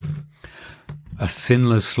A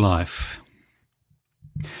sinless life.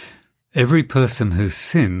 Every person who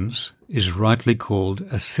sins is rightly called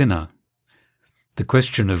a sinner. The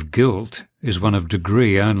question of guilt is one of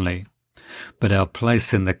degree only, but our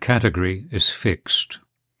place in the category is fixed.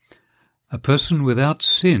 A person without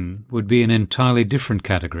sin would be an entirely different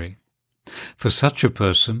category. For such a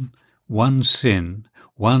person, one sin,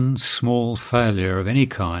 one small failure of any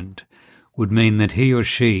kind, would mean that he or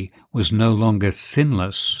she was no longer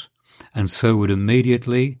sinless, and so would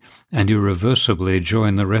immediately and irreversibly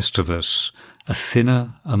join the rest of us, a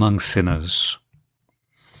sinner among sinners.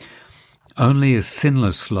 Only a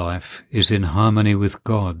sinless life is in harmony with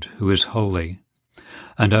God, who is holy,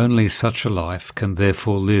 and only such a life can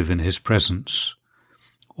therefore live in his presence.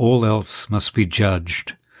 All else must be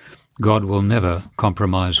judged. God will never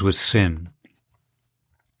compromise with sin.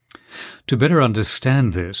 To better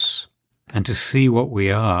understand this, and to see what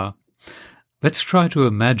we are, let's try to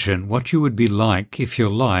imagine what you would be like if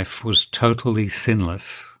your life was totally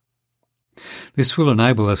sinless. This will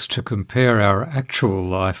enable us to compare our actual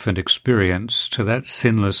life and experience to that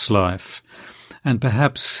sinless life, and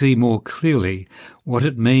perhaps see more clearly what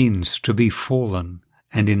it means to be fallen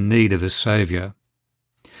and in need of a Saviour.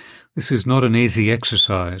 This is not an easy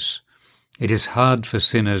exercise. It is hard for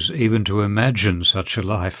sinners even to imagine such a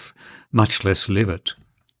life, much less live it.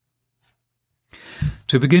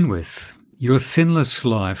 To begin with, your sinless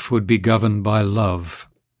life would be governed by love,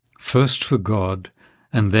 first for God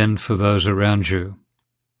and then for those around you.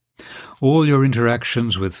 All your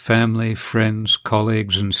interactions with family, friends,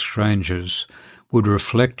 colleagues and strangers would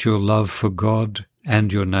reflect your love for God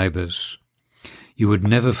and your neighbours. You would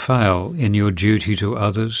never fail in your duty to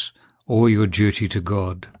others or your duty to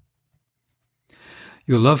God.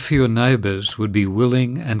 Your love for your neighbours would be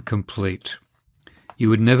willing and complete. You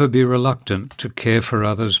would never be reluctant to care for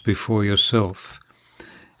others before yourself,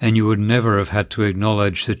 and you would never have had to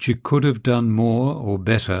acknowledge that you could have done more or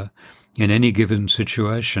better in any given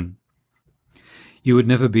situation. You would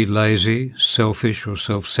never be lazy, selfish or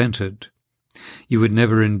self-centred. You would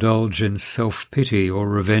never indulge in self-pity or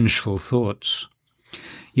revengeful thoughts.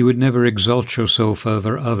 You would never exalt yourself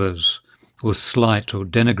over others, or slight or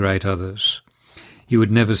denigrate others. You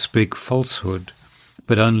would never speak falsehood,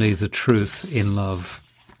 but only the truth in love.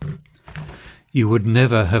 You would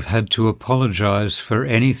never have had to apologize for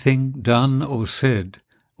anything done or said,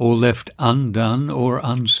 or left undone or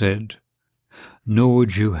unsaid, nor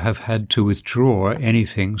would you have had to withdraw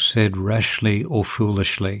anything said rashly or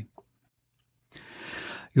foolishly.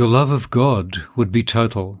 Your love of God would be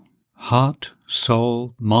total, heart,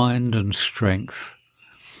 soul, mind and strength.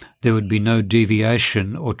 There would be no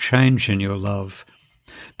deviation or change in your love,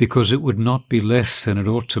 because it would not be less than it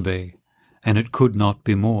ought to be, and it could not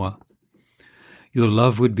be more. Your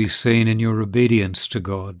love would be seen in your obedience to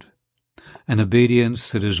God, an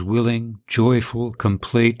obedience that is willing, joyful,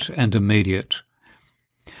 complete, and immediate.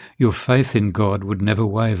 Your faith in God would never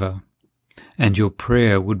waver, and your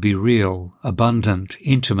prayer would be real, abundant,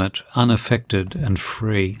 intimate, unaffected, and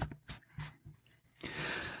free.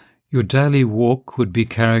 Your daily walk would be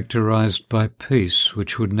characterized by peace,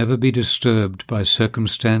 which would never be disturbed by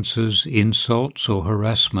circumstances, insults, or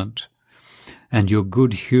harassment, and your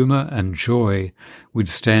good humour and joy would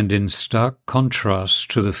stand in stark contrast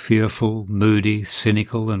to the fearful, moody,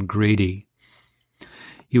 cynical, and greedy.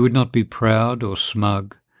 You would not be proud or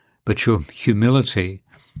smug, but your humility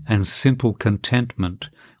and simple contentment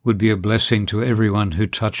would be a blessing to everyone who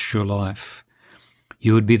touched your life.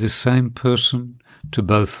 You would be the same person to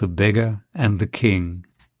both the beggar and the king.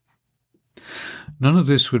 None of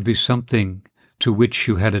this would be something to which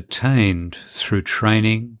you had attained through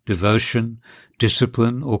training, devotion,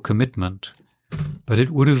 discipline, or commitment, but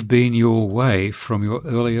it would have been your way from your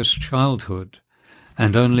earliest childhood,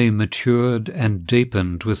 and only matured and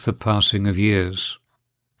deepened with the passing of years.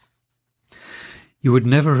 You would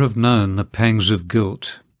never have known the pangs of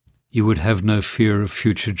guilt. You would have no fear of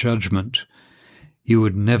future judgment. You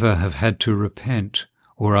would never have had to repent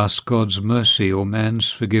or ask God's mercy or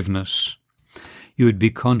man's forgiveness. You would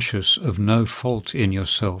be conscious of no fault in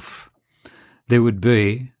yourself. There would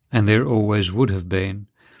be, and there always would have been,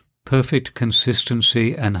 perfect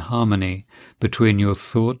consistency and harmony between your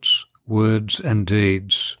thoughts, words, and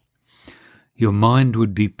deeds. Your mind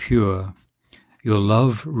would be pure, your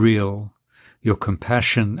love real, your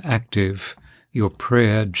compassion active, your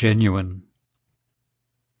prayer genuine.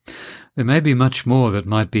 There may be much more that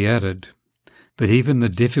might be added, but even the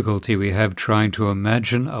difficulty we have trying to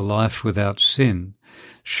imagine a life without sin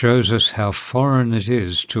shows us how foreign it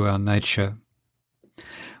is to our nature.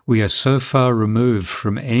 We are so far removed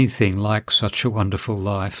from anything like such a wonderful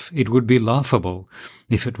life, it would be laughable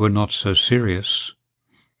if it were not so serious.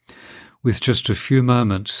 With just a few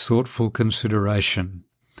moments' thoughtful consideration,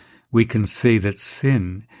 we can see that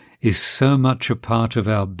sin is so much a part of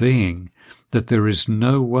our being that there is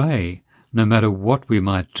no way, no matter what we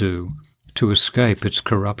might do, to escape its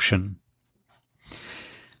corruption.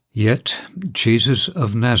 Yet Jesus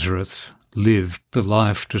of Nazareth lived the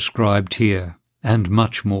life described here, and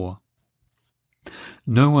much more.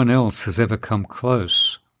 No one else has ever come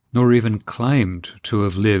close, nor even claimed to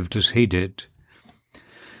have lived as he did.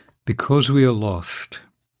 Because we are lost,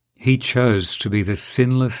 he chose to be the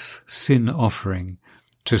sinless sin offering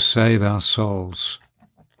to save our souls.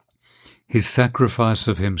 His sacrifice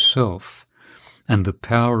of himself and the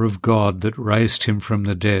power of God that raised him from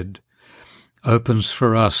the dead opens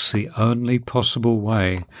for us the only possible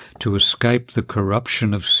way to escape the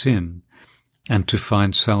corruption of sin and to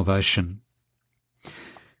find salvation.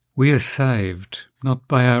 We are saved not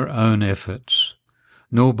by our own efforts,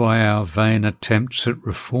 nor by our vain attempts at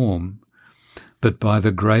reform, but by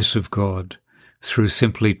the grace of God through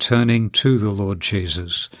simply turning to the Lord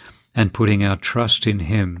Jesus and putting our trust in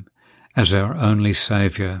him as our only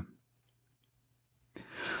Saviour.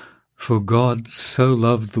 For God so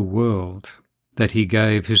loved the world that he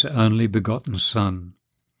gave his only begotten Son,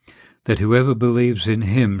 that whoever believes in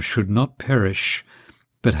him should not perish,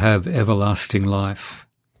 but have everlasting life.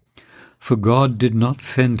 For God did not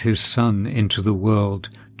send his Son into the world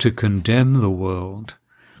to condemn the world,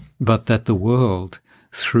 but that the world,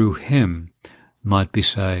 through him, might be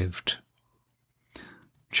saved.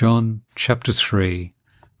 John chapter 3,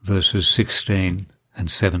 verses 16 and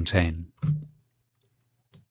 17.